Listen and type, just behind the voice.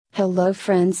Hello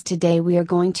friends, today we are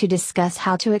going to discuss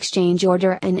how to exchange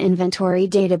order and inventory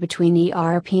data between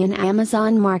ERP and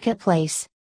Amazon Marketplace.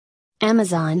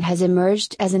 Amazon has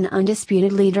emerged as an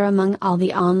undisputed leader among all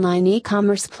the online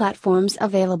e-commerce platforms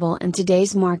available in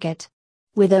today's market.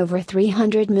 With over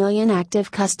 300 million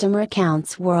active customer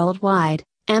accounts worldwide,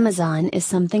 Amazon is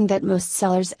something that most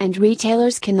sellers and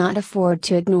retailers cannot afford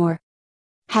to ignore.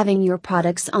 Having your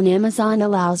products on Amazon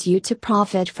allows you to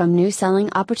profit from new selling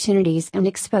opportunities and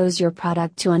expose your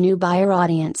product to a new buyer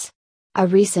audience. A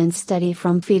recent study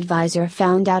from Feedvisor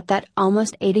found out that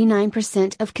almost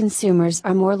 89% of consumers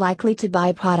are more likely to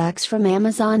buy products from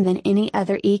Amazon than any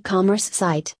other e-commerce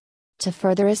site. To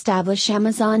further establish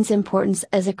Amazon's importance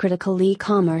as a critical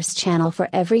e-commerce channel for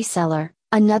every seller,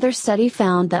 another study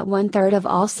found that 1/3 of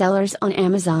all sellers on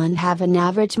Amazon have an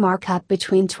average markup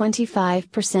between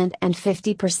 25% and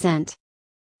 50%.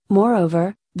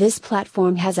 Moreover, this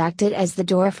platform has acted as the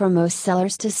door for most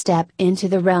sellers to step into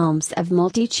the realms of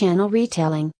multi-channel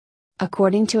retailing.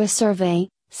 According to a survey,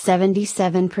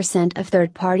 77% of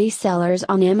third-party sellers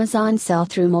on Amazon sell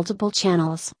through multiple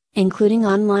channels, including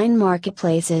online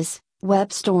marketplaces,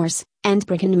 web stores, and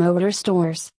brick-and-mortar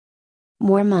stores.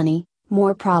 More money,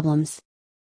 more problems.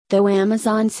 Though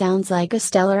Amazon sounds like a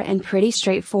stellar and pretty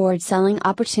straightforward selling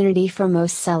opportunity for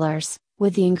most sellers,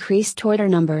 with the increased order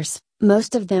numbers,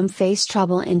 most of them face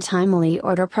trouble in timely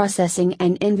order processing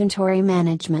and inventory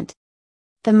management.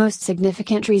 The most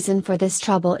significant reason for this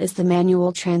trouble is the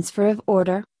manual transfer of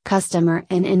order, customer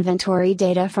and inventory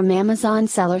data from Amazon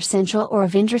Seller Central or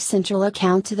Vendor Central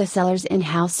account to the seller's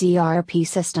in-house ERP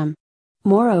system.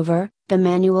 Moreover, the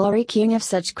manual rekeying of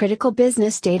such critical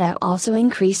business data also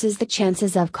increases the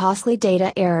chances of costly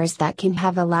data errors that can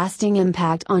have a lasting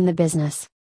impact on the business.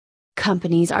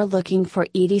 Companies are looking for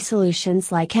easy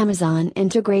solutions like Amazon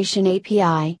Integration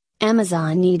API,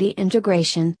 Amazon EDI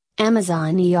integration,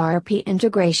 Amazon ERP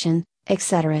integration,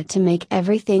 etc. to make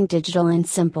everything digital and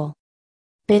simple.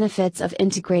 Benefits of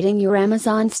integrating your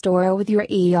Amazon store with your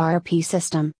ERP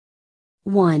system.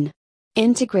 1.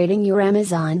 Integrating your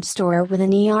Amazon store with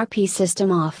an ERP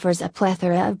system offers a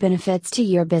plethora of benefits to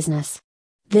your business.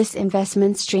 This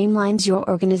investment streamlines your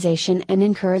organization and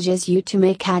encourages you to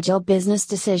make agile business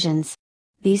decisions.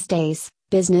 These days,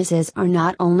 businesses are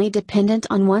not only dependent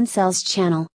on one sales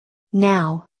channel.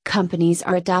 Now, companies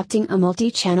are adopting a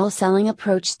multi-channel selling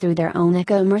approach through their own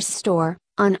e-commerce store,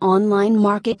 on online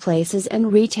marketplaces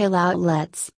and retail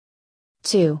outlets.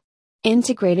 2.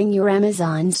 Integrating your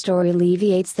Amazon store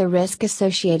alleviates the risk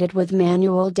associated with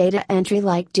manual data entry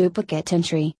like duplicate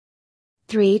entry.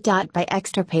 3. By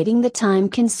extirpating the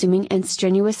time-consuming and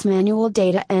strenuous manual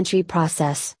data entry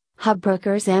process,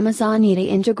 Hubbroker's Amazon EDI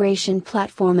integration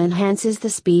platform enhances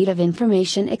the speed of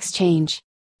information exchange.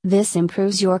 This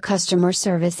improves your customer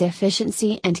service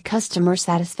efficiency and customer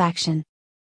satisfaction.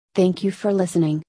 Thank you for listening.